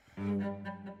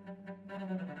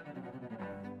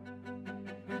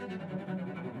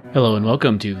Hello and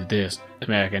welcome to This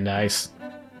American Dice.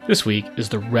 This week is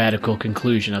the radical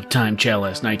conclusion of Time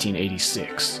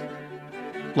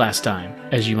Cellist-1986. Last time,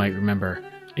 as you might remember,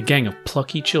 a gang of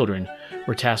plucky children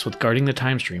were tasked with guarding the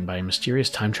time stream by a mysterious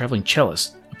time-traveling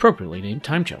cellist, appropriately named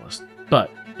Time Cellist. But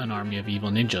an army of evil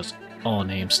ninjas, all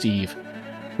named Steve,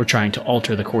 were trying to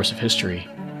alter the course of history.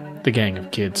 The gang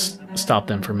of kids stopped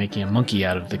them from making a monkey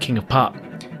out of the King of Pop,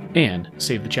 and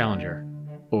saved the Challenger,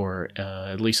 or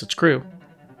at least its crew.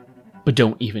 But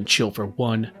don't even chill for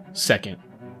 1 second.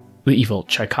 The evil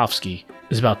Tchaikovsky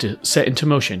is about to set into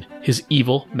motion his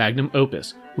evil magnum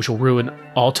opus, which will ruin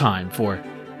all time for,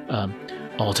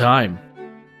 all time.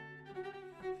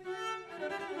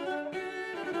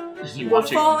 We're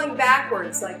falling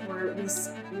backwards like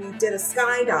we did a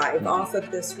skydive off of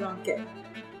this rocket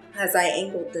as I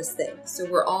angled this thing. So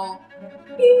we're all...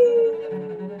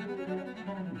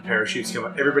 Parachutes come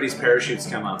up. Everybody's parachutes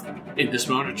come up. In this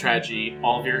moment of tragedy,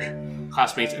 all of your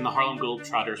classmates and the Harlem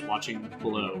Globetrotters watching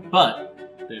below. But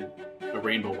then a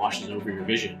rainbow washes over your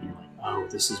vision. And you're like, oh,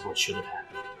 this is what should have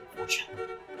happened.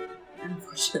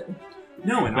 Unfortunately.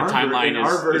 No, in The our timeline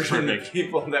is version, the perfect.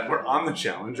 people that were on the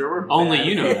Challenger were Only bad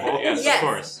you know people. that. Yes, Yes. of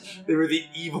course. They were the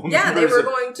evil Yeah, members. they were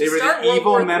going to They were start the World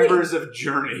evil War III. members of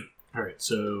Journey. All right,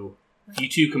 so you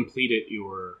two completed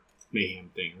your mayhem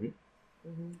thing, right?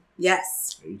 Mm-hmm.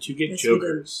 Yes. You two get Yes, we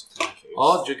jokers. in that case.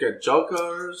 Oh, you get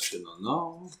jokers. You don't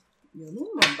know. You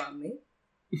know about me.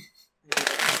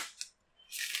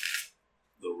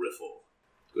 The riffle.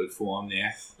 Good form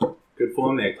there. Good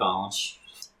form there, Collins.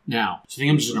 Now, so I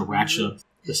think I'm just going to ratchet up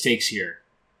the stakes here.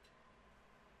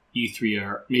 You three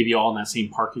are maybe all in that same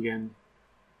park again.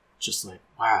 Just like,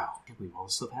 wow, I can't believe all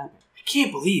this stuff happened. I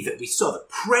can't believe that we saw the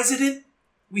president.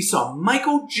 We saw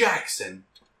Michael Jackson.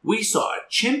 We saw a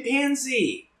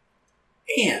chimpanzee.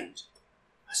 And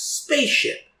a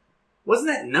spaceship. Wasn't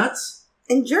that nuts?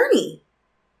 And Journey.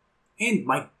 And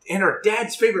our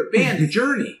dad's favorite band,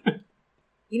 Journey.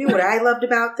 You know what I loved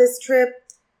about this trip?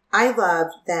 I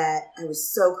loved that I was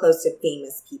so close to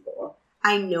famous people.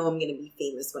 I know I'm going to be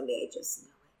famous one day. I just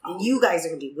know it. And you guys are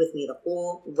going to be with me the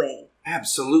whole way.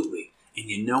 Absolutely. And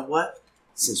you know what?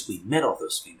 Since we met all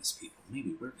those famous people,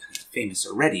 maybe we're kind of famous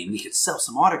already and we could sell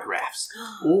some autographs.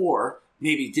 Or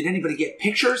maybe, did anybody get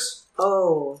pictures?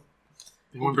 Oh,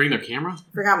 Anyone bring their camera?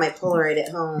 forgot my Polaroid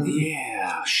at home.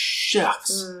 Yeah,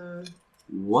 shucks.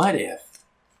 What if,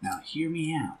 now hear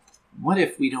me out, what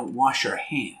if we don't wash our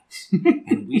hands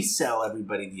and we sell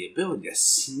everybody the ability to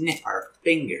sniff our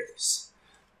fingers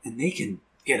and they can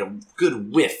get a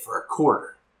good whiff for a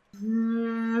quarter?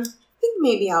 I think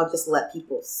maybe I'll just let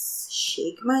people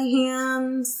shake my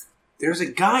hands. There's a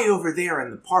guy over there in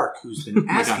the park who's been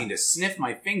asking to sniff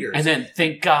my fingers. And then,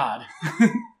 thank God,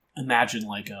 imagine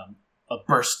like a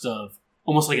burst of,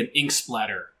 almost like an ink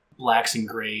splatter, blacks and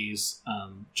grays,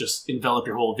 just envelop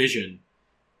your whole vision.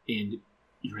 And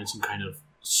you're in some kind of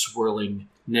swirling,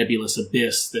 nebulous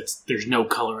abyss there's no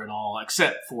color at all,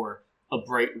 except for a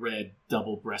bright red,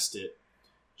 double-breasted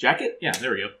jacket. Yeah,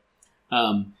 there we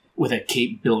go. With a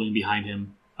cape billowing behind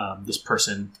him. This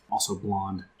person, also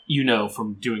blonde. You know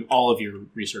from doing all of your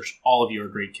research, all of you are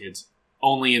great kids.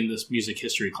 Only in this music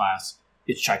history class,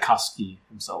 it's Tchaikovsky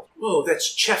himself. Whoa,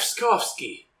 that's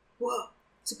Tchaikovsky. Whoa.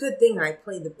 It's a good thing I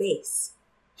play the bass.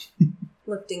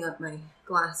 Lifting up my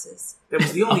glasses. That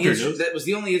was the only Up your instrument. nose. That was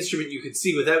the only instrument you could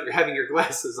see without having your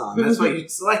glasses on. That's why you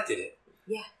selected it.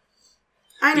 Yeah.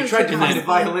 I know You tried to find a Tchaikovsky.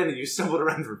 violin and you stumbled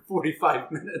around for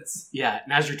 45 minutes. Yeah,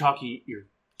 and as you're talking, you're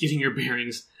getting your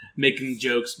bearings, making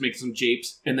jokes, making some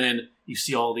japes, and then you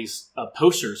see all these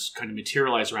posters kind of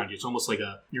materialize around you. It's almost like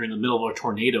you're in the middle of a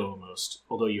tornado almost,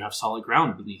 although you have solid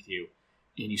ground beneath you.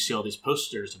 And you see all these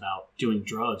posters about doing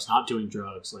drugs, not doing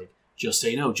drugs, like just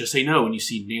say no, just say no. And you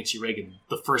see Nancy Reagan,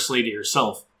 the first lady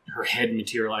herself, her head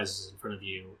materializes in front of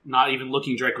you, not even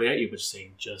looking directly at you, but just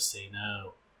saying, just say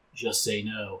no, just say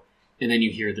no. And then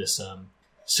you hear this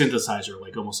synthesizer,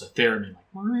 like almost a theremin,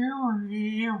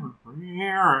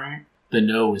 like the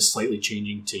no is slightly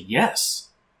changing to yes.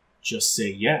 Just say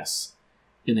yes.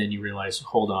 And then you realize,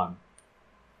 hold on.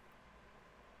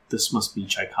 This must be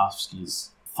Tchaikovsky's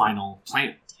final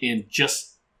plan. And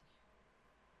just...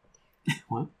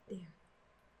 What?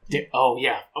 Dare. Oh,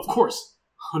 yeah, of course.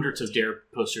 Hundreds of Dare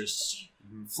posters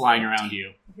flying around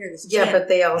you. I hear this Yeah, chant. but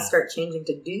they all start changing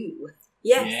to do.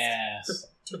 Yes. Yes.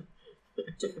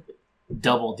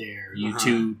 Double Dare. You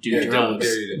two do Yeah, double drugs.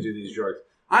 dare you to do these drugs.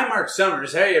 I'm Mark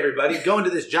Summers. Hey, everybody. Go into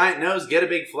this giant nose, get a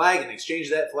big flag, and exchange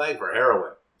that flag for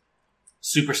heroin.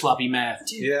 Super sloppy math.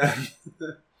 Yeah.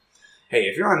 Hey,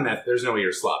 if you're on meth, there's no way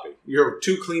you're sloppy. You're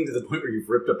too clean to the point where you've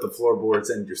ripped up the floorboards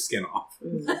and your skin off.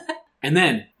 And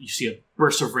then you see a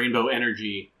burst of rainbow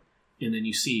energy and then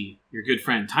you see your good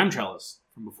friend Time Cellist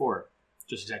from before,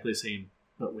 just exactly the same,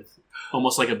 but with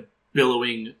almost like a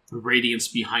billowing radiance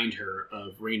behind her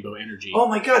of rainbow energy. Oh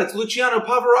my god, it's Luciano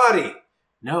Pavarotti!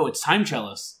 No, it's Time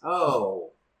Cellist.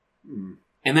 Oh.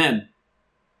 And then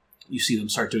you see them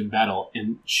start doing battle,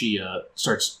 and she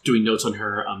starts doing notes on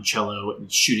her cello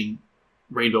and shooting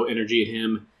rainbow energy at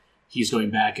him. He's going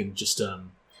back and just,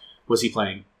 what's he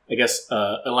playing? I guess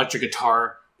electric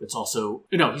guitar that's also...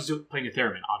 No, he's playing a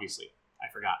theremin, obviously.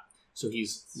 I forgot. So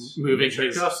he's moving his...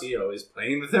 Tchaikovsky always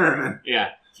playing the theremin. Yeah.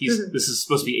 This is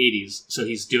supposed to be 80s, so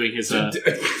he's doing his...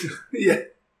 Yeah.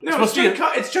 No,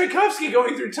 it's Tchaikovsky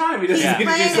going through time. He doesn't need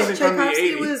to do something from the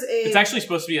 80s. It's actually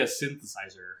supposed to be a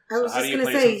synthesizer. I was just going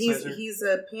to say, he's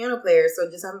a piano player, so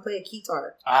just have him play a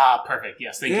keytar. Ah, perfect.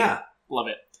 Yes, thank you. Love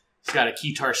it. He's got a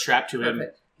keytar strapped to him.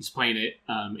 Perfect. He's playing it,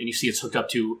 and you see it's hooked up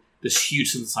to this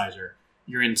huge synthesizer.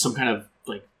 You're in some kind of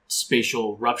like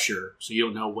spatial rupture, so you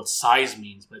don't know what size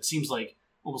means, but it seems like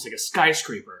almost like a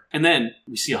skyscraper. And then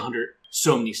we see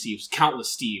so many Steves,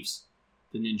 countless Steves.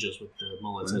 The ninjas with the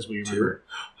mullets, as we remember.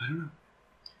 I don't know.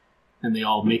 And they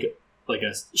all make it like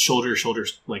a shoulder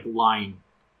like line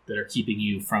that are keeping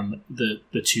you from the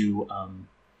two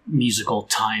musical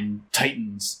time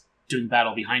titans doing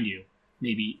battle behind you.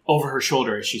 Maybe over her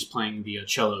shoulder as she's playing the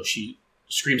cello, she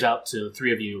screams out to the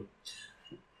three of you,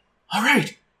 "All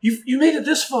right, you made it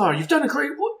this far. You've done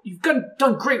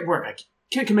done great work. I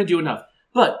can't commend you enough.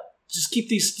 But just keep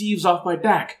these Steves off my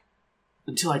back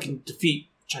until I can defeat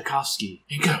Tchaikovsky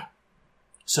and go."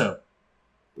 So,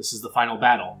 this is the final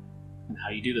battle. And how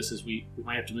you do this is we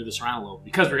might have to move this around a little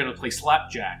because we're going to play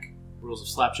Slapjack. The rules of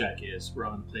Slapjack is we're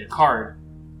going to play a card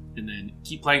and then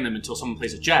keep playing them until someone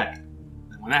plays a jack.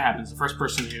 And when that happens, the first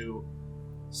person who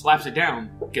slaps it down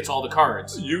gets all the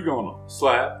cards. You gonna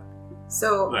slap.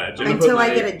 So, until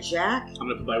I get a jack? I'm going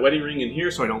to put my wedding ring in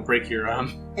here so I don't break your...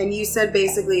 And you said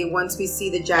basically once we see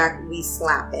the jack, we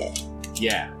slap it.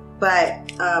 Yeah.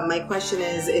 But my question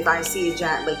is, if I see a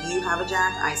jack, like you have a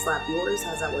jack, I slap yours?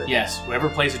 How's that work? Yes, whoever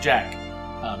plays a jack.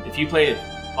 If you play it,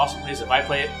 Austin plays it, if I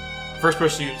play it, the first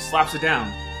person who slaps it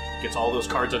down gets all those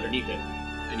cards underneath it,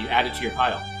 and you add it to your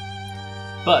pile.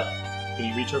 But, can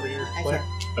you reach over here? I can.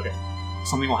 Okay.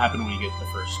 Something will happen when you get the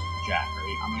first jack,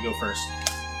 right? I'm going to go first.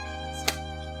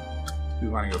 We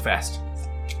want to go fast.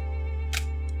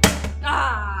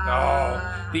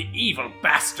 Ah! Oh, the evil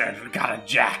bastard got a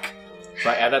jack. So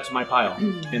I add that to my pile,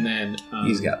 and then...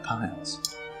 He's got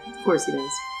piles. Of course he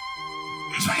does.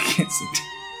 That's why I can't sit.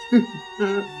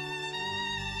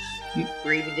 You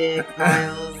gravy dick,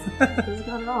 piles. He's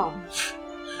got it all.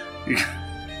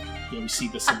 We see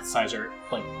the synthesizer,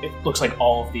 like, it looks like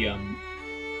all of the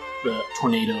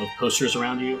tornado of posters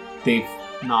around you. They've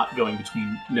not going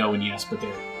between no and yes, but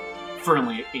they're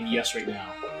firmly in yes right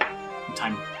now. And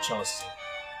Time Cellist is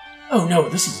like, "Oh no,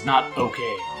 this is not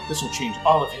okay. This will change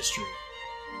all of history.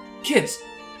 Kids,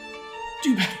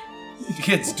 do better."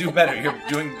 Kids, do better. You're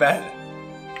doing bad.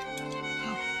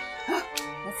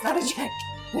 That's not a jack.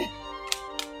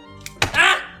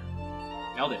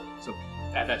 Nailed it. So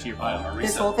add that to your pile. Marisa,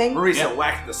 This whole thing? Marisa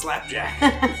whacked the slapjack.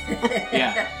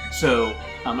 Yeah. So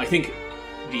I think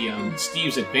the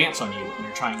Steves advance on you, and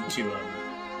you're trying to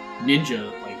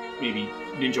ninja, like maybe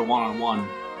ninja one-on-one.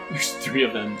 There's three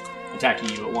of them attacking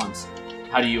you at once.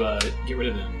 How do you get rid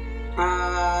of them?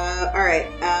 Alright.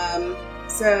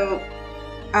 So,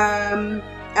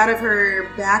 out of her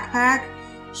backpack,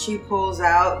 she pulls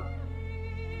out,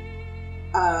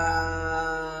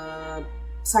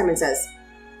 Simon Says.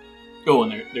 Oh,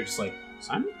 and they're just like,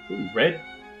 Simon? Ooh, red?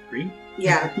 Green?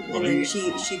 Yeah, and then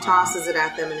she tosses it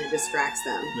at them and it distracts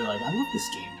them. They're like, "I love this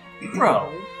game."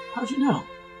 Bro, how'd you know?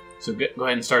 So go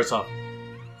ahead and start us off.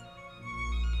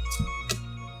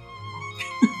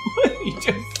 What are you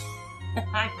doing?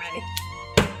 I'm ready.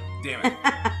 Damn it.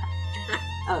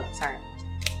 Oh, sorry.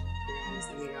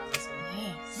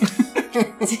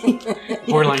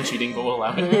 Borderline cheating, but we'll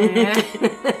allow it. Nice.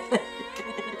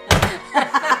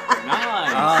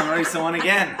 Marisa won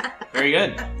again. Very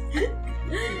good.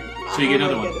 So you get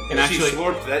another one. And actually, she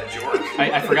slurped that jork.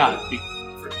 I forgot.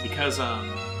 Because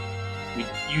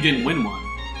you didn't win one.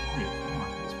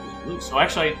 So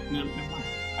actually, never mind.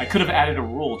 I could have added a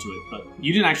rule to it, but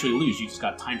you didn't actually lose. You just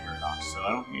got time paradox, so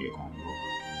I don't think you get time rule.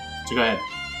 So go ahead.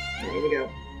 Here we go.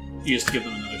 You just give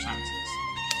them another Simon Says.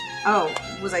 Oh,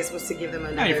 was I supposed to give them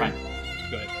another? No, you're fine.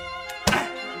 Go ahead.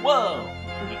 Whoa!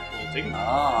 We'll take them.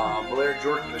 Blair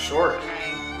jorked the short.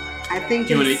 I think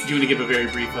Do you want to give a very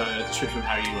brief description of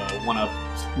how you one up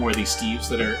more of these Steves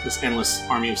that are this endless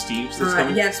army of Steves that's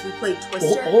coming? Yes, we played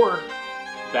Twister. Or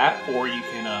that, or you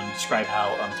can describe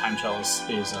how Time Cellist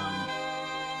is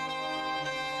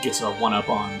gets a one-up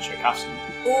on Tchaikovsky.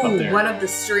 Ooh, up there. one of the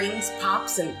strings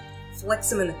pops and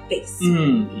flicks him in the face. He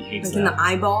hates Like in that. the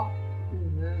eyeball.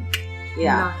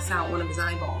 Yeah. Knocks out one of his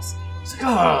eyeballs. It's like,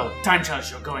 oh, time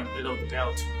cellist, you're going below the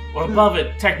belt. Or above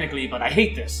it, technically, but I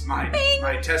hate this. My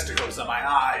testicles are my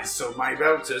eyes, so my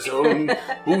belt is who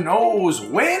knows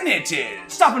when it is.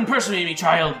 Stop impersonating me,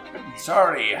 child.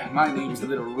 Sorry, my name's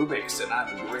Little Rubik's, and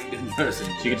I'm a great person.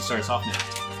 So you get to start us off now.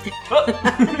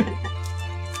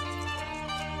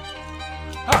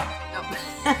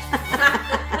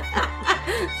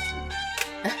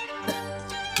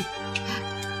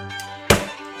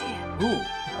 Ooh.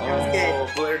 was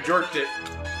good. Blair jorked it.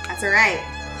 That's all right.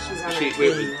 She's on her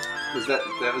team. Was that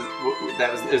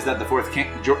is that the fourth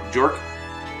jork?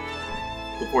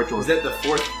 The fourth Jork. Is that the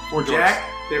fourth Jack?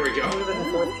 There we go. What about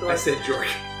the fourth I George? said jork.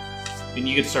 And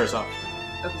you get to start us off.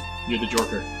 Okay. You're the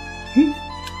Jorker.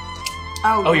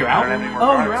 Oh, You're out? I don't have any more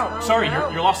Oh, you're cards. out. Sorry, no.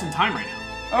 you're lost in time right now.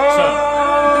 Oh!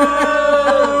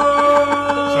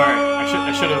 Sorry, I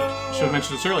should have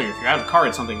mentioned this earlier. If you're out of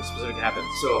cards, something specific happens.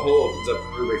 So a hole opens up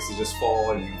and Rubik's is just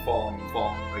falling and falling and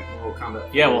falling like Mortal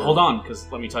Kombat. Yeah, well, hold on, because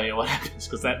let me tell you what happens,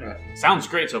 because that sounds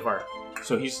great so far.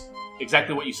 So he's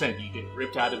exactly what you said. You get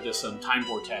ripped out of this time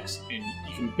vortex, and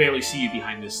you can barely see you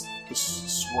behind this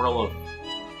swirl of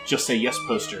Just Say Yes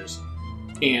posters.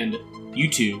 And you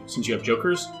two, since you have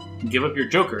jokers, can give up your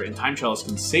joker, and Time Cellist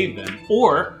can save them.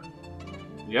 Or,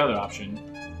 the other option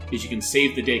is you can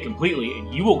save the day completely,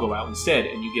 and you will go out instead,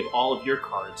 and you give all of your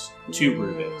cards to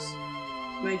Rubik's.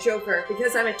 My joker,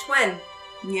 because I'm a twin.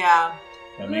 Yeah.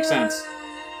 That makes sense.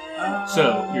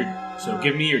 So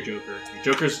give me your joker. Your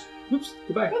joker's... Oops,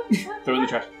 goodbye. Throw it in the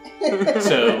trash.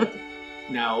 So,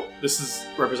 now, this is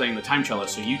representing the Time Cellist,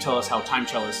 so you tell us how Time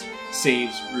Cellist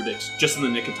saves Rubik's just in the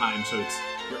nick of time, so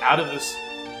you're out of this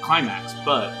climax,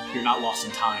 but you're not lost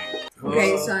in time.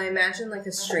 Okay, so I imagine like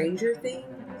a Stranger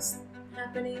Things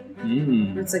happening.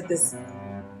 Where it's like this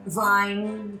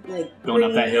vine, like Going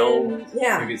up that hill.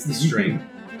 Yeah. Maybe it's the string.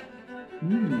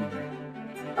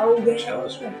 Oh yeah. Cello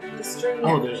string. The string.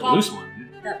 Oh, that there's a popped- loose one.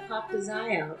 That popped his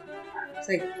eye out. It's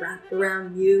like wrapped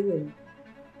around you, and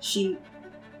she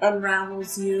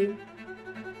unravels you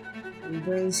and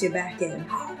brings you back in.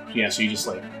 Yeah, so you just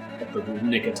like at the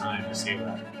nick of time to save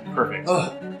that. Perfect.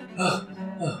 Oh,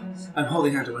 I'm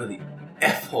holding on to one of the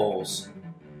F holes.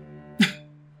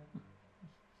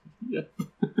 Yeah.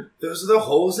 Those are the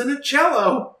holes in a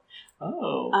cello.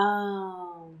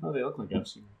 Oh, they look like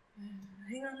F's.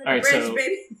 Hang on to the All right, bridge, so-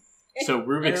 baby. So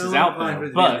Rubik's I is don't out mind there,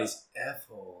 with me on but these F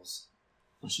holes.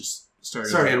 let's just start.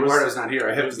 Sorry, over. Eduardo's not here.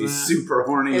 I have to be super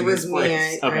horny. It in was this me.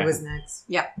 place. I Okay. was next.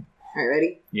 Yeah. All right,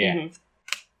 ready? Yeah.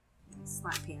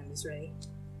 Slap hand is ready.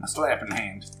 A slap in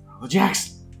hand. The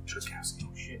Jacks. Tchaikovsky.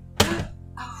 Oh shit.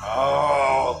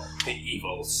 Oh, the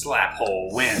evil slap hole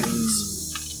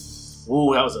wins.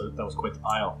 Ooh, that was quite the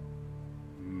pile.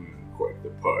 Quite the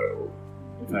pile.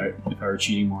 If I were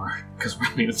cheating more, because we're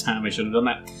running out of time, I should have done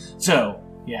that. So,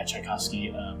 yeah, Tchaikovsky,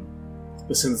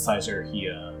 the synthesizer, he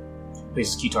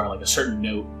plays his guitar like a certain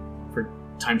note for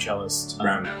Time Cellist.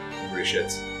 Round out. Everybody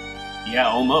shits. Yeah,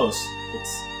 almost.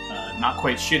 It's not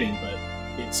quite shitting, but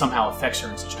it somehow affects her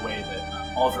in such a way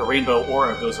that all of her rainbow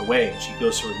aura goes away, and she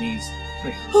goes to her knees.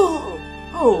 Like, oh,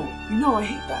 no, I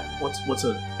hate that. What's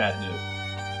a bad note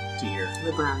to hear?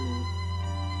 The brown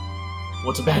note.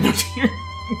 What's a bad note to hear?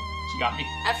 She got me.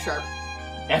 F sharp.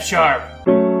 F sharp.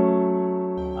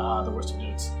 The worst of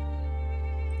notes.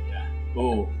 Yeah.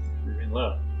 Oh, you're in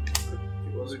low.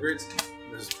 It was a great song.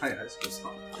 This is my high school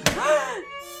song.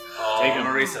 Take him.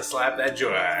 Marisa, slap that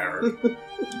jar. Do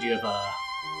you have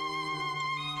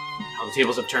how the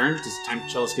tables have turned? Does Time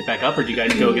Cellist get back up, or do you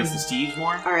guys go against the Steves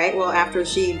more? All right. Well, after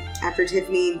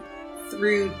Tiffany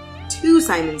threw 2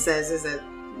 Simon Says at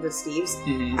the Steves,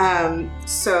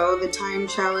 so the Time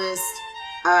Cellist,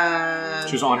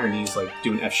 She was on her knees, like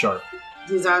doing F sharp.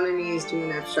 he's on their knees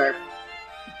doing F sharp,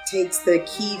 takes the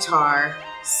keytar,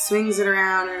 swings it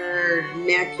around her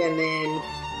neck, and then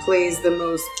plays the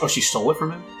most. Oh, she stole it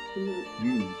from him.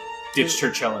 Ditched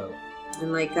her cello.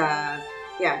 And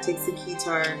takes the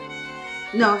keytar.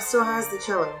 No, still has the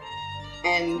cello,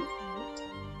 and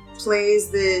plays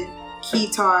the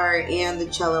keytar and the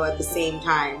cello at the same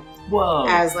time Whoa!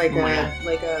 as like Oh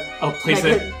my God. Plays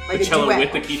like the a cello duet.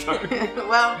 with the guitar.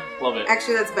 Well, Love it.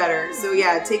 actually, that's better. So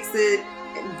yeah,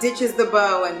 ditches the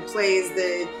bow and plays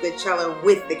the cello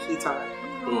with the keytar.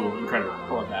 Ooh, incredible! I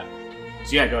love that.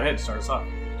 So yeah, go ahead, start us off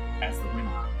as the winner.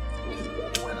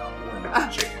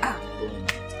 Chicken.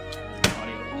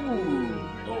 Ooh.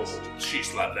 Oh, she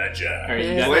slapped that jar. All right,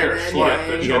 you got, Blair you slapped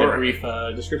got, the you got a jar. brief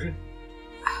description.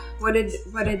 What did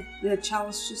the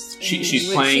cellist just? She's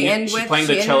would playing. She end She's with? playing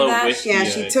She the ended cello that? with. Yeah, the,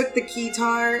 she took the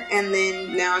guitar and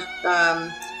then now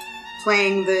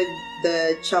playing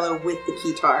the cello with the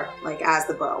guitar, like as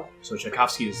the bow. So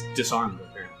Tchaikovsky is disarmed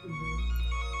apparently.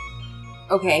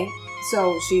 Okay,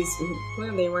 so she's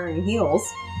clearly wearing heels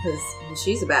because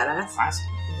she's a badass. Classic.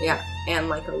 Yeah, and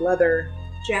like a leather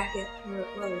jacket,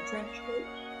 leather trench coat.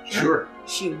 Sure.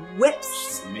 She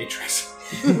whips Matrix.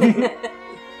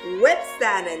 whips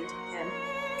that and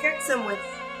kicks him with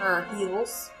her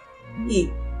heels.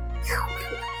 He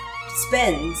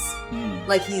spins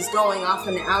like he's going off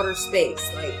into outer space.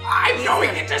 Like I'm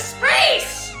going into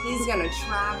space! he's gonna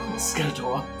travel.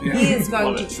 Skeletor. He is going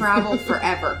Love to it. travel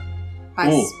forever by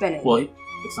Ooh, spinning. Well,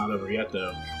 it's not over yet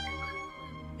though.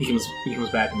 He comes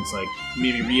back and it's like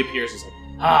maybe reappears. He's like,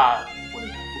 what a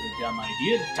dumb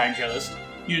idea, Time Cellist.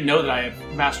 You didn't know that I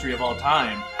have mastery of all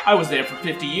time. I was there for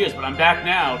 50 years, but I'm back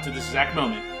now to this exact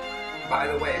moment. By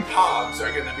the way, pogs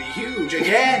are gonna be huge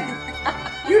again!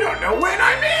 You don't know when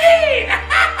I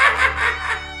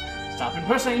mean! Stop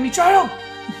impersonating me, child!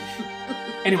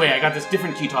 Anyway, I got this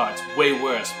different guitar. It's way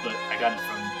worse, but I got it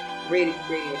from Radio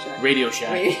Shack. Radio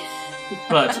Shack.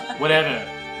 But whatever.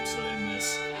 I'm still in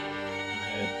this.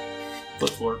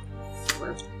 Flip floor.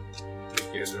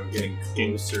 You guys are getting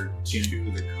closer to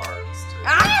the cards.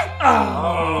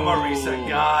 Oh, Marisa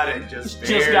got it just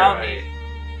got me.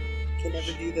 Can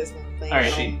never do this one thing. All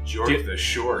right, She jorked the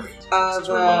short. Of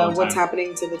We're low on what's time.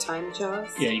 happening to the time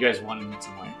cellist? Yeah, you guys won in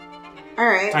some way. All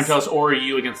right. Time Cellist or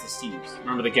you against the Steves.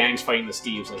 Remember the gang's fighting the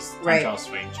Steves as Time Right. Cellist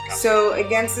fighting Tchaikovsky. So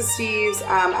against the Steves,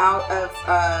 out of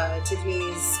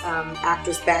Tiffany's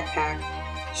actress backpack,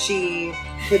 she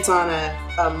puts on a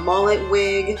mullet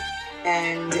wig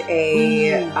and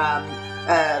a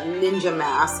ninja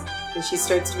mask, and she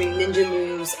starts doing ninja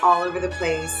moves all over the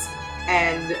place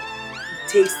and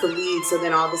takes the lead. So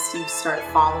then all the Steves start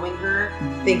following her,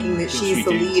 thinking that Good she's sweet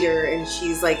the dance. leader, and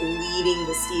she's like leading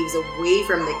the Steves away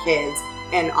from the kids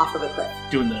and off of a cliff.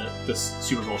 Doing the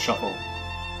Super Bowl shuffle.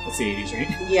 That's the 80s, right?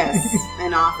 Yes,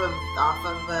 and off of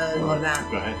Love that.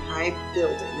 Go ahead. high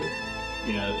building.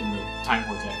 Yeah, in the time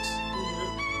vortex.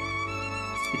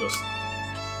 He goes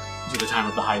to the time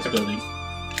of the highest building.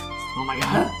 Oh my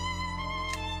god.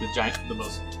 The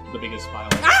biggest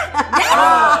violin.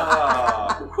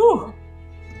 Ah! Whew.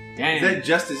 Is Dang. that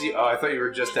just as you? Oh, I thought you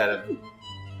were just out of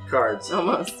cards.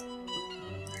 Almost.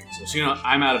 So you know,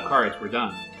 I'm out of cards. We're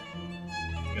done.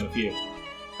 I got a few.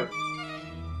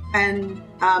 And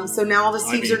so now all the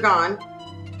Might Steves be. are gone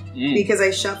because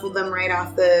I shuffled them right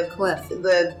off the Cliff.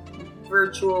 the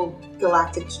virtual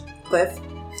galactic cliff.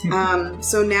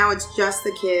 So now it's just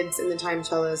the kids and the time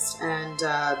cellist and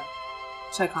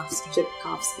Tchaikovsky.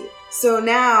 Tchaikovsky. So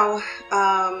now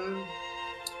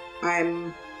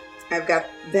I've got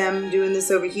them doing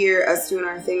this over here, us doing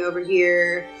our thing over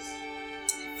here.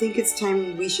 I think it's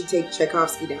time we should take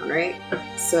Tchaikovsky down, right?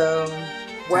 So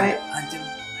what? Hunt him,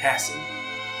 pass him,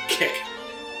 kick.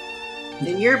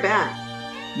 And you're back,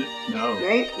 No,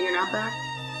 right? You're not back.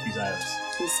 he's out.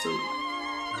 He's still.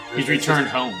 He's returned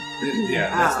home.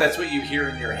 Yeah, that's what you hear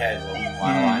in your head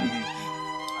while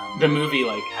I'm The movie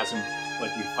has him we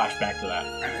flash back to that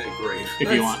in the grave.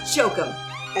 if you want. Choke him.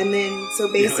 And then,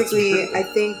 so basically, I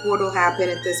think what'll happen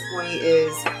at this point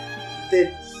is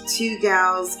the two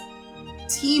gals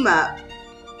team up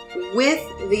with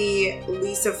the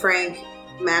Lisa Frank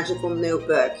magical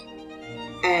notebook,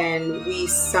 and we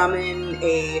summon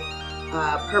a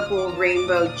purple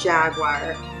rainbow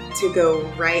jaguar to go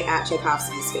right at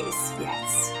Tchaikovsky's face.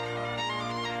 Yes.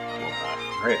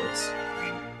 All right,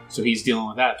 so he's dealing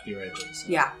with that theoretically. So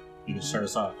Yeah. you can start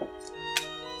us off. I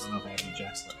don't know if I have any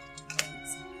jacks left.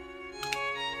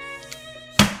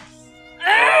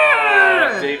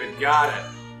 Oh, David got it.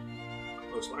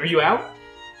 Close one. Are you out?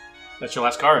 That's your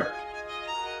last card.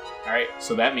 Alright,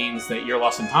 so that means that you're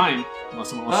lost in time unless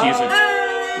someone wants to use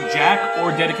a jack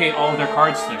or dedicate all of their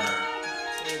cards to her.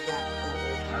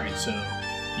 Alright, so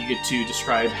you get to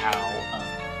describe how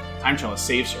Time Cellist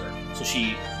saves her. So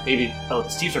the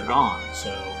Steves are gone, so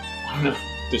I don't know,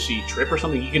 does she trip or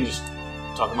something? You can just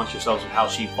talk amongst yourselves of how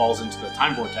she falls into the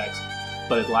time vortex,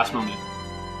 but at the last moment,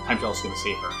 Time Cellist is going to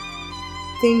save her.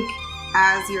 I think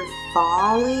as you're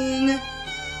falling,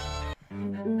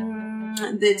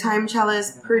 the time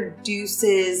cellist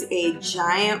produces a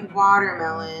giant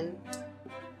watermelon,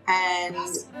 and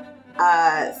it's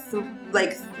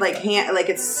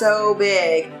so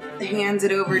big, hands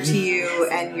it over to you,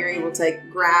 and you're able to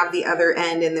grab the other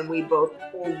end, and then we both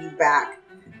pull you back,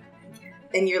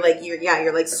 and you're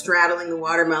straddling the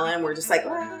watermelon, and we're just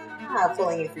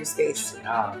pulling you through space.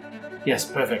 Yes,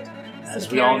 perfect. As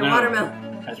we Carrying all a know,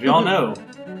 watermelon. as we all know,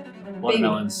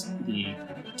 watermelons, the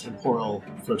temporal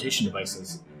flotation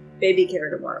devices. Baby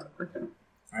carrot and watermelon.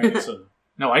 Alright, so...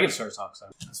 No, I get to start talking. So.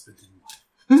 Husband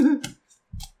and wife.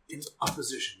 In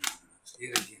opposition.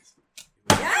 Yet again.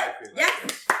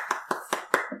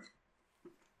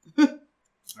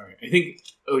 Alright, I think...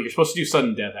 Oh, you're supposed to do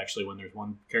sudden death, actually, when there's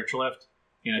one character left.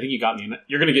 And I think you got me.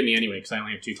 You're going to get me anyway, because I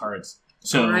only have 2 cards.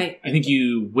 So Alright. I think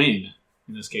you win,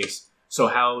 in this case. So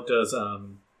how does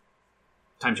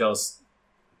Time Cellist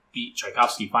beat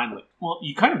Tchaikovsky finally? Well,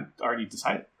 you kind of already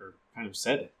decided, or kind of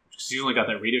said it. Because you only got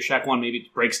that Radio Shack one, maybe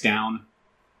it breaks down,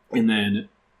 and then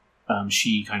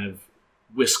she kind of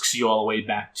whisks you all the way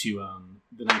back to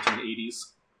the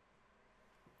 1980s.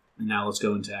 And now let's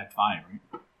go into Act 5,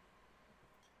 right?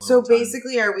 So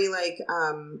basically, are we like,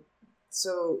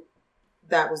 so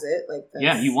that was it? Like, that's,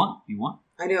 Yeah, you won. You won.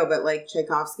 I know, but like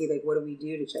Tchaikovsky, like, what do we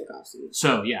do to Tchaikovsky?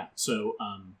 So,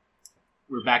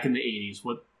 we're back in the 80s.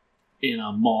 In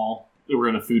a mall. We're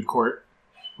in a food court.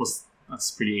 That's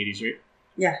pretty 80s, right?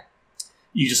 Yeah.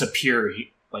 You just appear,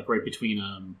 like, right between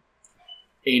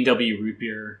A&W Root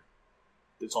Beer.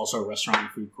 It's also a restaurant and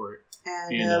food court.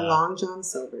 And Long John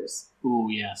Silver's. Ooh,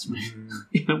 yes.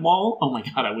 In a mall? Oh my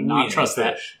god, I would not trust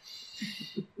that.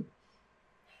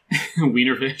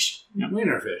 Wienerfish. Yeah.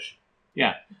 Wienerfish.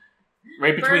 Yeah.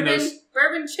 Right between those.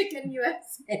 Bourbon Chicken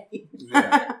USA.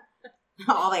 Yeah.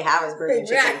 All they have is bourbon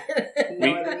chicken.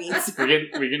 No other meats. We're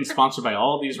getting sponsored by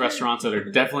all these restaurants that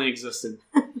are definitely existed.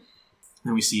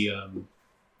 And we see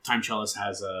Time Cellist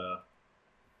has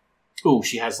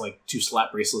she has like 2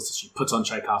 slap bracelets that she puts on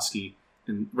Tchaikovsky,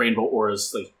 and rainbow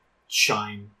auras like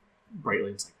shine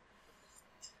brightly. It's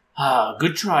like,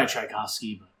 good try,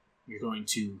 Tchaikovsky, but you're going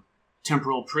to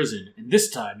temporal prison, and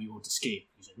this time you won't escape.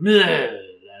 He's like,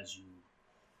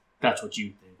 that's what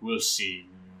you think. We'll see.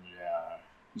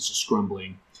 He's just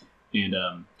grumbling, and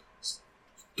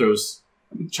throws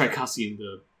Tchaikovsky in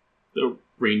the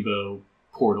rainbow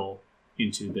portal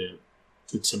into the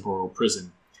temporal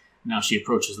prison. Now she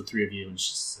approaches the 3 of you and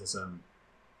she says,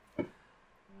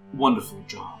 wonderful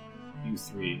job, you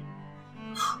 3.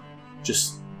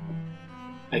 Just,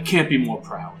 I can't be more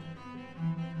proud.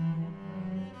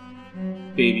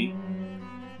 Baby,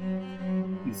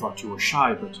 you thought you were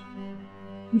shy, but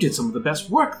you did some of the best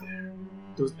work there.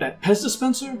 That Pez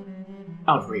dispenser?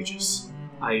 Outrageous.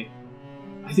 I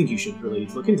think you should really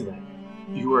look into that.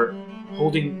 You were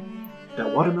holding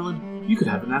that watermelon, you could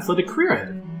have an athletic career ahead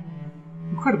of you.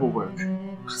 Incredible work.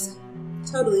 Awesome.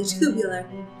 Totally tubular.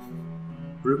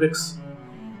 Rubik's?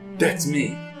 That's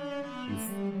me.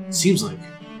 Seems like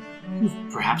you've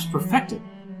perhaps perfected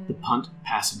the punt,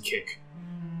 pass, and kick.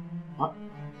 What?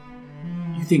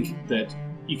 You think that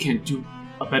you can't do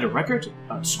a better record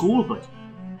at school, but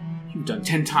you've done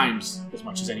 10 times as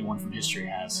much as anyone from history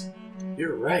has.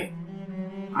 You're right.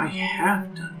 I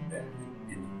have done better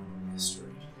in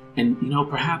history. And,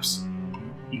 perhaps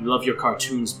you love your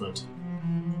cartoons, but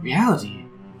reality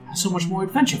has so much more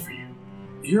adventure for you.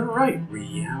 You're right,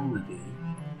 reality.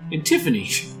 And Tiffany,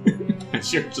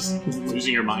 as you're just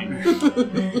losing your mind.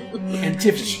 And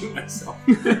Tiffany, myself.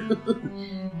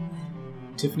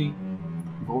 Tiffany,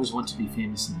 you've always wanted to be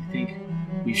famous, and I think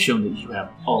we've shown that you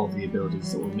have all of the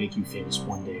abilities that will make you famous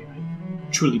one day. I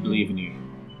truly believe in you.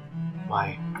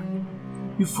 Why,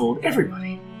 you fooled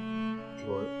everybody.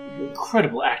 Your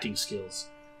incredible acting skills.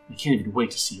 I can't even wait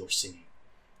to see your singing.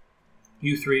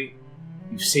 You 3,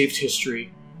 you've saved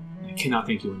history, and I cannot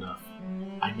thank you enough.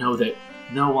 I know that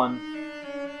no one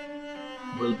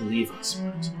will believe us,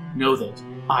 but know that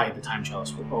I, the Time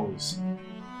Cellist, will always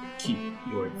keep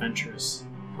your adventurous,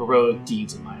 heroic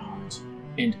deeds in my heart.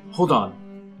 And hold on.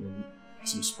 And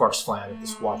some sparks fly out of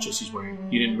this watch as he's wearing.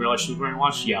 You didn't realize she was wearing a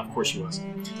watch? Yeah, of course she was.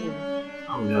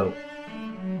 Oh no.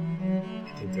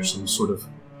 I think there's some sort of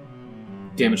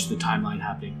damage to the timeline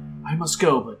happening. I must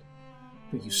go, but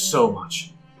thank you so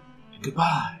much. And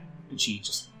goodbye. And she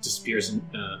just disappears in,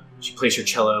 she plays her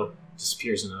cello,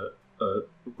 disappears in a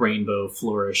rainbow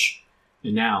flourish.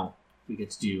 And now we get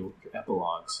to do your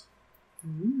epilogues.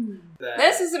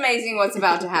 This is amazing what's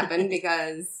about to happen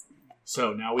because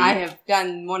So now I have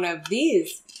done one of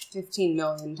these 15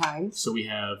 million times. So we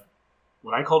have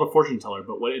what I called a fortune teller,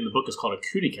 but what in the book is called a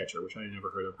cootie catcher, which I had never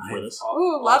heard of before this.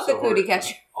 Ooh, love the cootie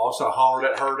catcher. Also hollered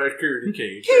at her that cootie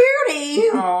cage. Cutie!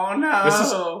 Oh no! This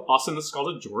is Austin. This is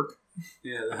called a jork.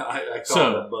 Yeah, I call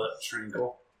it a butt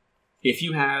trinkle. If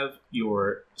you have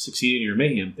your succeed in your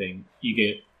mayhem thing, you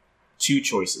get 2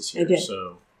 choices here. Okay.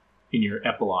 So in your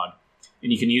epilogue,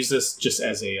 and you can use this just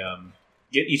as a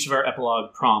get each of our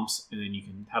epilogue prompts, and then you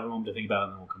can have a moment to think about it,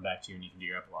 and then we'll come back to you and you can do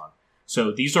your epilogue. So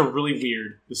these are really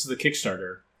weird. This is the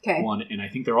Kickstarter one, and I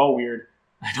think they're all weird.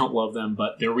 I don't love them,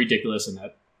 but they're ridiculous, and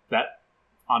that that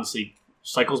honestly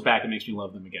cycles back and makes me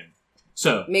love them again.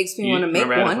 So Makes me want to make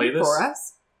one for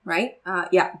us, right?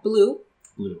 Yeah, blue.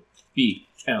 Blue.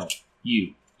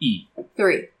 B-L-U-E.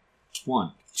 3.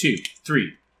 1, 2,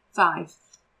 3, 5.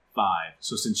 5.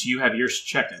 So since you have yours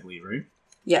checked, I believe, right?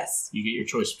 Yes. You get your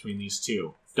choice between these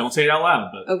two. Don't say it out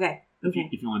loud, but Okay.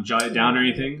 if you want to jot it down or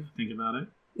anything, think about it.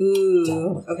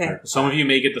 Ooh. Okay. Some of you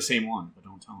may get the same one, but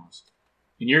don't tell us.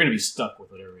 And you're going to be stuck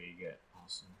with whatever you get.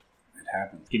 Awesome. It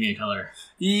happens. Give me a color.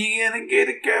 You're gonna get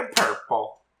a good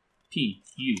purple.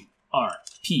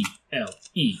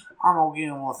 P-U-R-P-L-E. I'm gonna give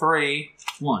him a 3.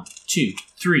 1, 2,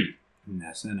 3. And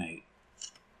that's an 8.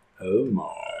 Oh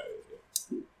my.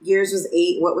 Yours was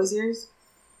 8. What was yours?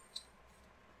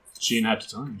 She didn't have to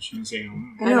tell me. She didn't say.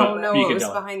 I don't know You what can was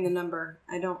tell. behind the number.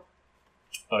 I don't.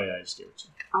 Oh yeah, I just gave it to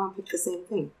you. I'll pick the same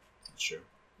thing. Sure.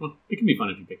 Well, it can be fun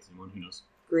if you pick the same one. Who knows?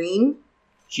 Green.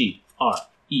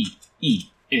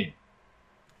 G-R-E-E-N.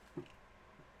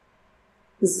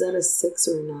 Is that a 6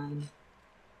 or a 9?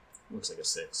 Looks like a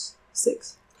 6.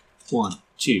 6. 1,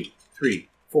 2, 3,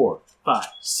 4, 5,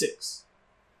 6.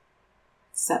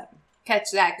 7.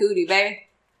 Catch that goodie, baby.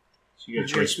 So you get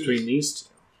a choice between these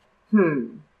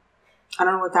two. I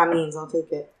don't know what that means. I'll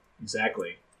take it.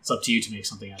 Exactly. It's up to you to make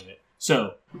something out of it.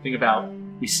 So, think about,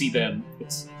 we see them,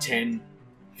 it's 10,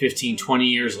 15, 20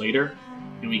 years later,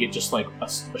 and we get just like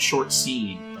a short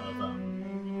scene of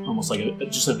almost like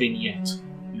just a vignette,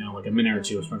 like a minute or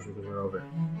two, especially because we're over,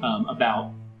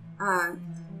 about...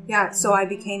 Yeah, so I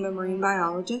became a marine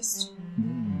biologist,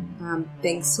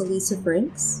 thanks to Lisa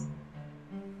Brinks.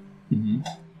 Mm-hmm.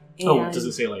 And does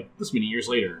it say like this many years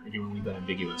later? Or do you want to leave that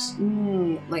ambiguous?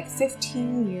 Like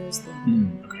 15 years later.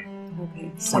 Okay.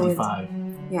 Okay. So 25.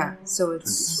 so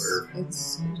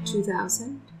it's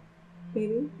 2000,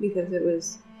 maybe, because it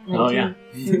was. Oh yeah.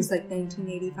 It was like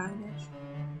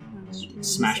 1985-ish.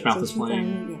 Smash Mouth is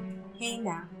playing. Yeah. Hey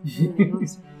now.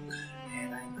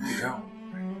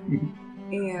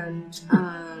 And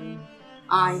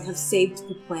I have saved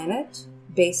the planet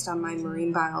based on my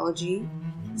marine biology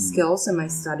skills and my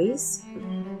studies.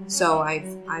 So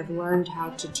I've learned how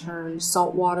to turn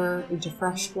salt water into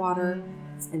fresh water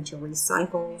and to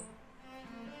recycle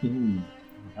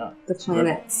the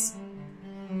planet's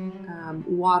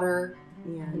water,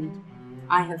 and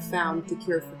I have found the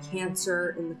cure for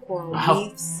cancer in the coral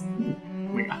reefs.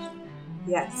 Oh my gosh.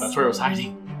 Yes. That's where it was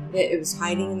hiding. It was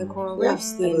hiding in the coral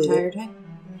reefs the entire time.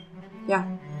 Yeah.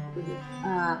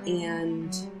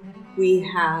 And we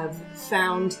have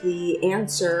found the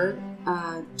answer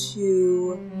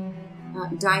to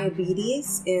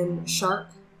diabetes in shark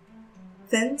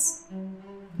fins.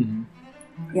 Mm-hmm.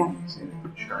 Yeah.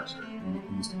 Sharks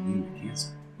are used to immune to cancer.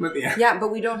 Yeah,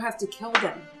 but we don't have to kill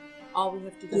them. All we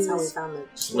have to do That's how we is found it.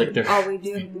 Just lick their... all we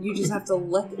do. You just have to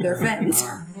lick their fins.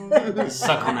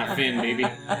 Suck on that fin, baby.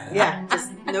 Yeah,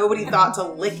 just nobody thought to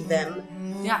lick them.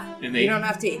 Yeah, And you don't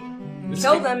have to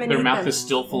kill them and their eat mouth them. is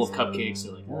still full of cupcakes.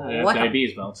 They're like, I have Lick 'em.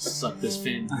 diabetes, but I'll just suck this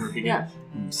fin. Yeah.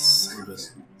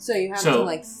 So you have So- to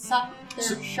like suck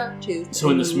their shark tooth. So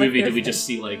in and this lick movie, their did we fin. just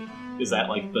see like, is that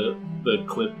like the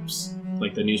clips,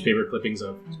 like the newspaper clippings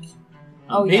of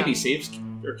baby saves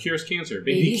or cures cancer,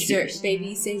 baby cures.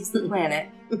 Baby saves the planet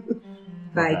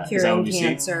by Is that curing what we see?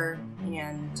 cancer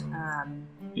and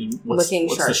And what's licking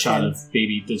the shark shot fins. of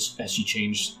baby? Has she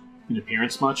changed in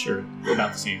appearance much, or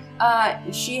about the same?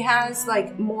 she has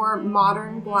like more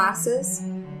modern glasses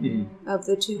Mm-hmm. of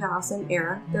the 2000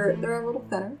 era. They're a little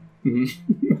thinner.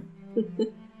 Mm-hmm.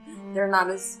 They're not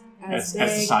as As big. the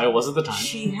style was at the time.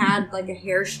 She had like a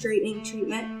hair straightening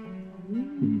treatment.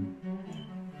 Mm-hmm.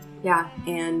 Yeah,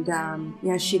 and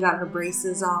she got her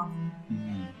braces off.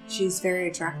 Mm-hmm. She's very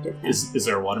attractive now. Is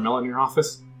there a watermelon in your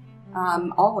office?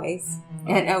 Always.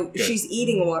 And good. she's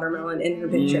eating a watermelon in her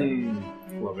picture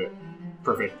Love it.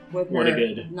 Perfect. with What her a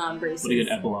good non-braces. What a good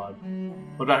epilogue.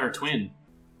 What about her twin?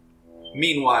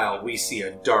 Meanwhile, we see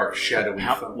a dark, shadowy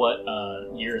phone. What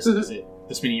years is it?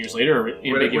 This many years later, or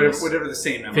ambiguous? Whatever the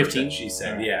same number 15? that she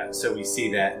said. Yeah, so we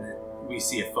see that, and we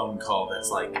see a phone call that's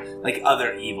like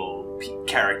other evil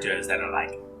characters that are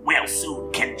like, We'll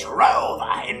soon control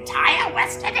the entire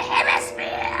Western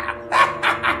Hemisphere.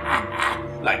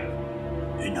 like,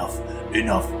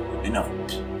 Enough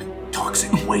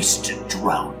toxic waste to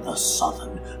drown the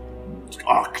southern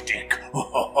Arctic.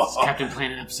 It's Captain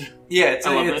Planet episode. yeah,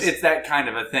 I love this. it's that kind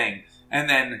of a thing. And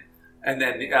then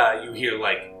you hear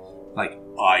like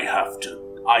I have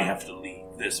to leave.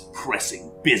 There's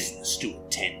pressing business to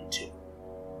attend to.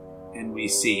 and we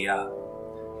see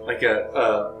like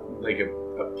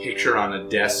a picture on a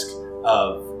desk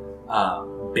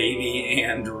of baby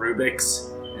and Rubik's,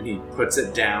 and he puts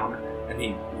it down and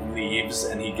he leaves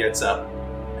and he gets up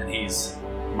and he's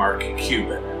Mark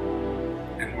Cuban.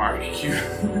 And Mark Cuban,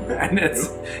 and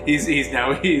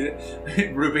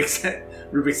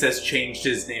Rubik has changed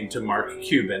his name to Mark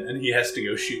Cuban, and he has to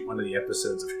go shoot one of the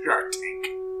episodes of Shark Tank.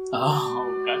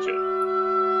 Oh,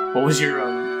 gotcha. What was your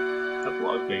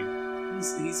epilogue thing?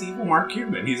 He's evil Mark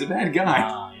Cuban. He's a bad guy.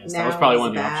 Ah, yes, that was probably one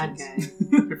of the options.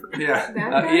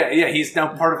 Yeah. He's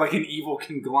now part of like an evil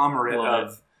conglomerate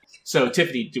of. So,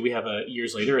 Tiffany, do we have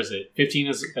years later? Is it 15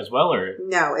 as well, or?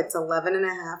 No, it's 11 and a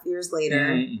half years later.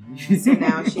 Mm-hmm. So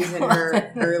now she's in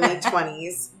her early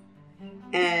 20s.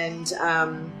 And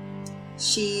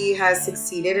she has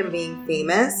succeeded in being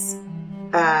famous.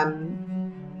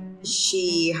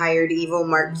 She hired evil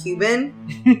Mark Cuban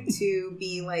to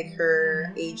be like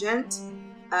her agent.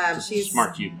 She's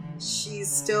Smart Cuban.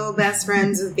 She's still best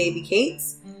friends with Baby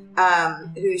Cates,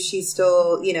 who she's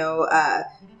still,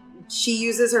 she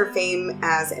uses her fame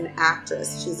as an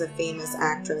actress. She's a famous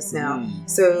actress now.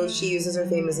 So she uses her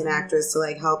fame as an actress to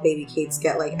like help Baby Cates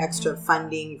get like extra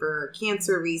funding for her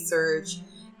cancer research.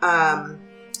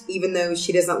 Even though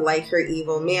she doesn't like her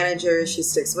evil manager, she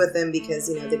sticks with him because,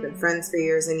 they've been friends for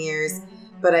years and years.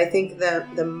 But I think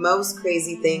the most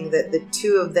crazy thing that the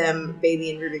two of them,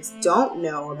 Baby and Rubik's, don't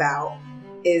know about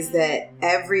is that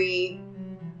every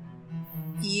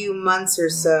few months or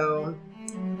so,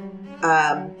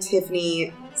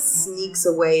 Tiffany sneaks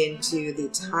away into the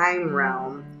time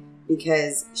realm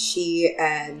because she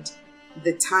and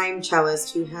the time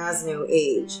cellist, who has no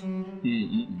age,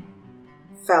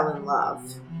 fell in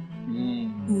love.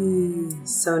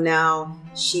 So now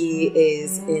she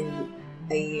is in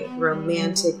a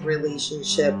romantic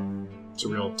relationship. It's a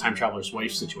real time traveler's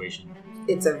wife situation.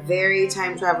 It's a very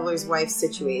time traveler's wife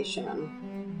situation.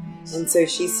 And so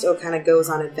she still kind of goes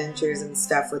on adventures and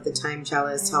stuff with the time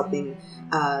cellist, helping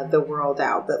the world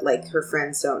out. But, like, her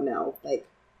friends don't know.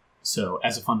 So,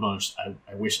 as a fun bonus,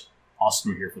 I wish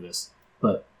Austin were here for this.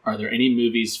 But are there any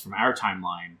movies from our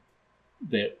timeline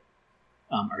that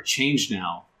are changed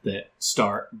now that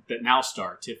now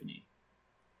star Tiffany?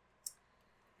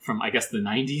 From, I guess, the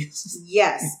 90s?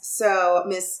 Yes. So,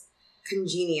 Miss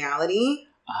Congeniality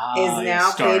is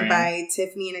now played by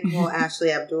Tiffany Nicole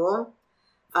Ashley Abdul.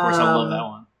 Of course, I love that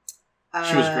one.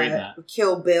 She was great in that.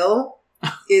 Kill Bill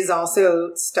is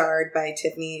also starred by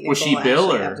Tiffany Nicole Was she Bill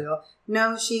Ashley or? Abdul.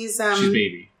 No, she's she's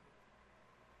Baby.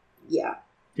 Yeah.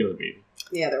 The other Baby.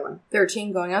 The other one.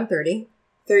 13 going on 30.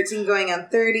 13 going on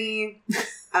 30.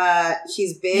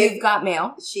 She's big. You've got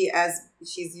mail. You've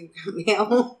got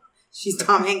mail. She's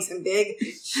Tom Hanks and big.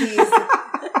 She's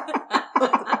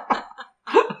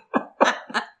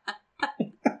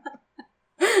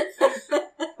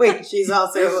Wait, she's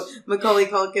also Macaulay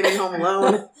Culkin in Home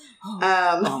Alone.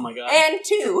 Oh my god. And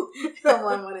 2. Home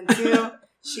Alone 1 and 2.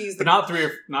 She's But not 3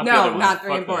 or not the No, other one. not 3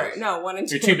 Fuck and 4. those. No, 1 and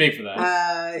 2. You're too big for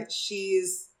that.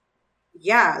 She's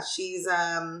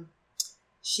in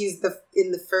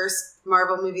the first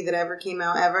Marvel movie that ever came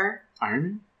out ever. Iron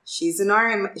Man? She's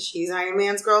Iron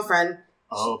Man's girlfriend.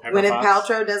 Oh, Pepper Gwyneth Potts?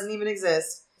 Paltrow doesn't even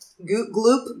exist. Goop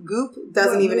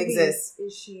doesn't even exist.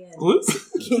 Is she in? Gloop?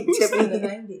 Tiffany. In the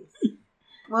 90s.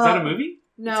 Well, Is that a movie?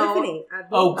 no. Tiffany.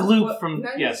 Oh, Gloop What from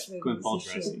 90s yes, movies Gwyneth is Paltrow.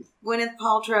 I she see. in? Gwyneth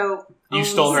Paltrow You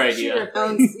stole her idea.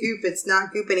 owns Goop. It's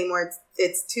not Goop anymore.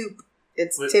 It's Toop.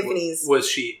 It's Tiffany's. Was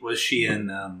she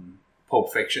in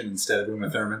Pulp Fiction instead of Uma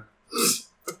Thurman?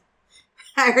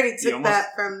 I already You took almost-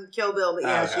 that from Kill Bill, but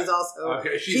yeah, Okay. she's also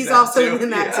Okay, she's that also too. in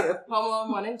that Yeah. too. Home Alone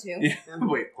 1 and 2. Yeah.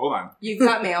 Wait, hold on. You've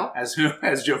got mail. As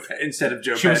Joe instead of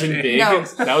Joe She was in Pesci. Big. No.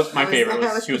 That was my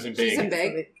favorite. She was in She's Big. in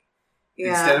Big.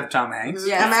 Yeah. Instead of Tom Hanks.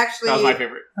 Yeah. I'm actually. That was my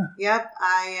favorite. Yep.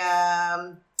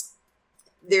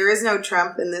 There is no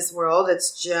Trump in this world.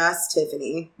 It's just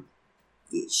Tiffany.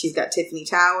 She's got Tiffany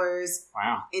Towers,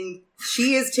 Wow. and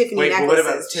she is Tiffany Wait, but necklaces.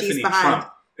 what about she's Tiffany behind.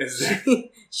 Trump? Is there-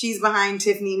 She's behind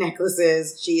Tiffany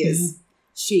necklaces. She is.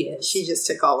 She is. She just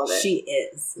took all of it. She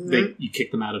is. Mhm. You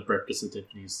kicked them out of Breakfast at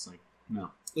Tiffany's. It's like,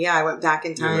 no. Yeah, I went back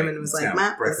in time You're and was it's like, now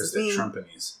Matt, this Breakfast is me. at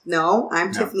Trumpany's. No,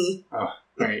 I'm No. Tiffany.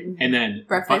 Right. And then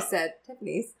Breakfast at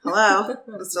Tiffany's. Hello,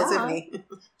 I'm still Duh. Tiffany.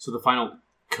 So the final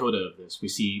coda of this, we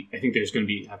see, I think there's going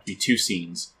to have to be 2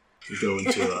 scenes. We go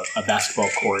into a basketball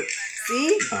court,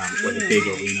 See? like a big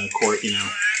arena court,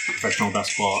 professional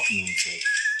basketball, and then it's like,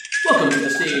 welcome to the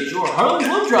stage, your Harlem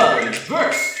Globetrotters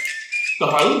versus the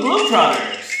Harlem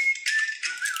Globetrotters.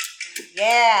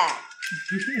 Yeah.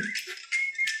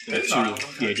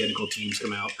 The identical teams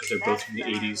come out because they're both from the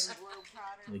 80s.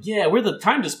 Like, yeah, we're the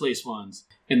time displaced ones.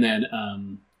 And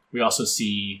then we also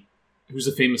see, who's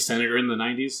a famous senator in the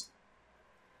 90s?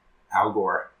 Al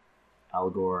Gore. Al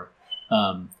Gore.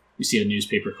 You see a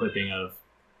newspaper clipping of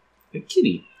a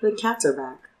kitty. The cats are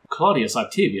back. Claudius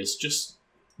Octavius just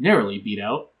narrowly beat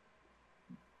out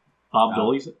Bob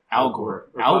Dole. Al Gore.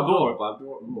 Al Gore. Bob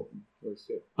Dole. Oh,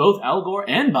 shit. Both Al Gore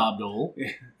and Bob Dole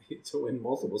To win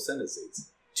multiple Senate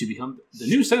seats. to become the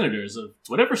new senators of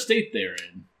whatever state they're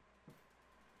in.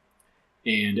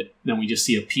 And then we just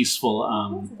see a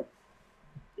peaceful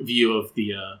view of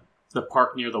the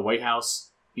park near the White House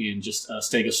and just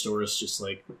Stegosaurus just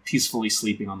like peacefully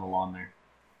sleeping on the lawn there.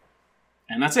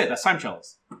 And that's it. That's Time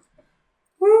Cellist.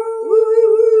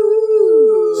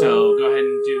 So go ahead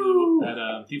and do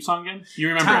that theme song again. You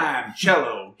remember Time,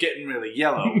 cello, getting really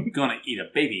yellow. Gonna eat a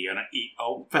baby, gonna eat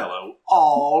old fellow.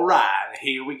 All right,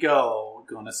 here we go.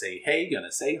 Gonna say hey,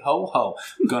 gonna say ho ho.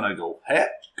 Gonna go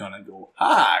het, gonna go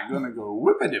hi, gonna go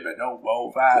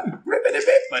whippity-bit-oh-oh-fi,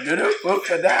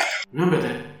 rippity-bit-ba-do-do-whoop-a-da. Remember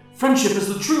that friendship is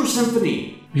the true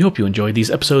symphony. We hope you enjoyed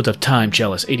these episodes of Time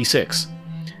Cellist-1986.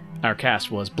 Our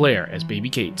cast was Blair as Baby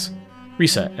Kates,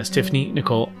 Risa as Tiffany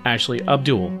Nicole Ashley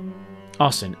Abdul,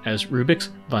 Austin as Rubik's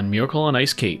Von Miracle on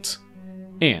Ice Kates,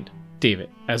 and David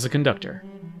as the conductor.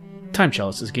 Time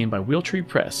Cellist is a game by Wheeltree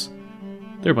Press.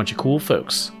 They're a bunch of cool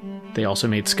folks. They also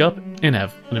made Scup and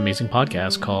have an amazing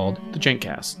podcast called The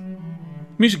Gencast.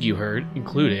 Music you heard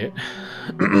included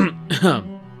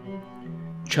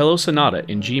Cello Sonata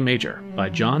in G Major by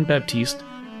John Baptiste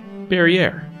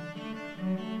Barriere,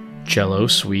 Cello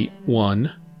Suite 1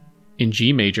 in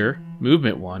G Major,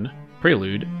 Movement 1,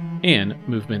 Prelude, and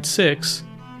Movement 6,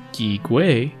 Guy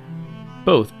Gui,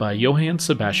 both by Johann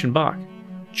Sebastian Bach.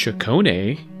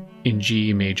 Ciccone in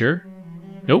G Major,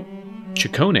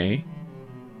 Ciccone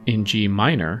in G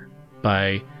Minor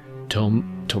by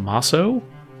Tommaso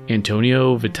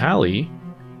Antonio Vitali,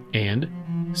 and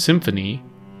Symphony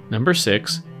No.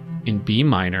 6 in B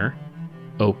Minor,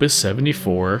 Opus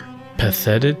 74,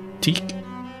 Pathetique,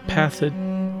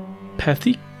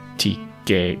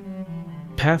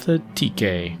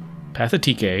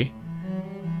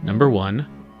 No. 1,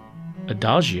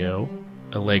 Adagio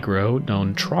Allegro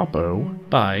non troppo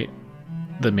by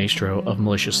the maestro of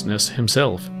maliciousness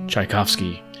himself,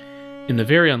 Tchaikovsky. In the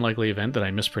very unlikely event that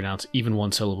I mispronounce even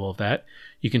one syllable of that,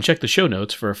 you can check the show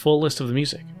notes for a full list of the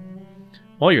music.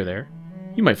 While you're there,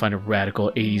 you might find a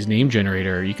radical 80s name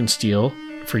generator you can steal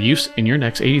for use in your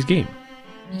next 80s game.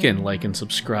 You can like and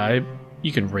subscribe,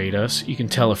 you can rate us, you can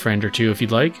tell a friend or two if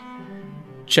you'd like.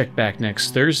 Check back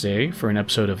next Thursday for an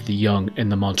episode of The Young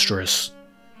and the Monstrous,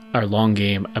 our long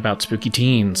game about spooky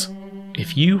teens.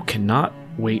 If you cannot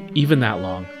wait even that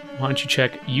long, why don't you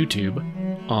check YouTube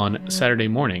on Saturday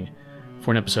morning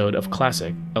for an episode of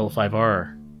Classic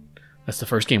L5R. That's the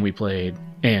first game we played.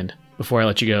 And before I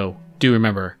let you go, do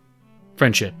remember,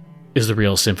 friendship is the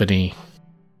real symphony.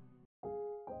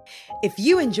 If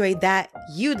you enjoyed that,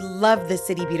 you'd love The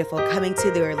City Beautiful coming to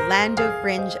the Orlando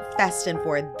Fringe Festin'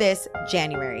 for this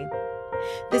January.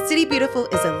 The City Beautiful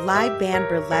is a live band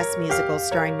burlesque musical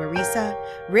starring Marisa,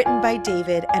 written by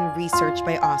David and researched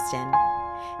by Austin.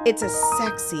 It's a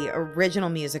sexy, original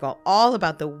musical all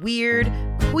about the weird,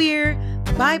 queer,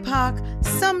 BIPOC,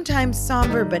 sometimes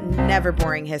somber but never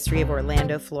boring history of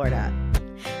Orlando, Florida.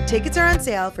 Tickets are on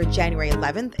sale for January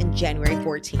 11th and January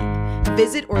 14th.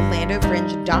 Visit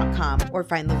orlandofringe.com or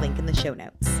find the link in the show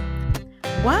notes.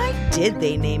 Why did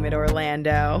they name it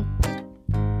Orlando?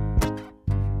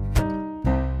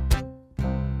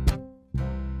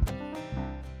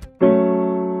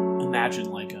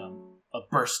 Imagine like a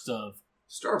burst of...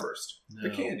 Starburst. No,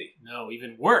 the candy. No,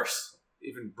 even worse.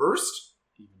 Even burst?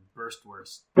 Even burst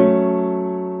worse.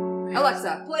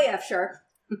 Alexa, play F sharp.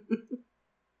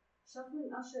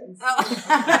 Shuffling Usher and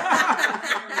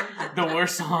The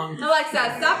worst song.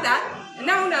 Alexa, stop that.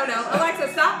 No.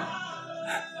 Alexa, stop.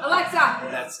 Alexa.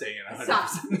 That's staying at 100%. Stop.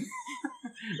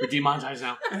 We're demonetized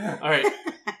now. All right.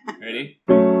 Ready?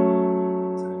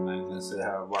 This is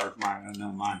how it works. Mine, I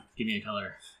know mine. Give me a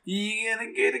color. You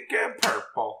gonna get a good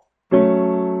purple. I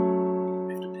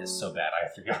have to piss so bad. I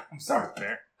have to go. I'm sorry,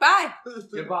 Bear. Bye.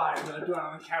 Goodbye. I'm gonna do it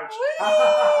on the couch.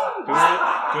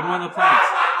 Good one on the plants.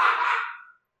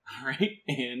 All right,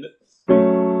 and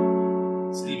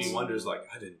Stevie Wonder's like,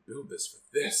 I didn't build this for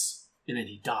this. And then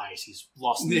he dies. He's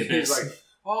lost in the abyss. He's like,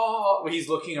 oh, he's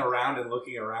looking around and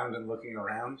looking around and looking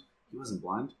around. He wasn't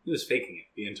blind. He was faking it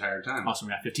the entire time. Awesome,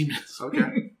 we got 15 minutes.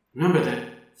 Okay. Remember that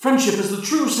friendship is the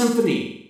true symphony.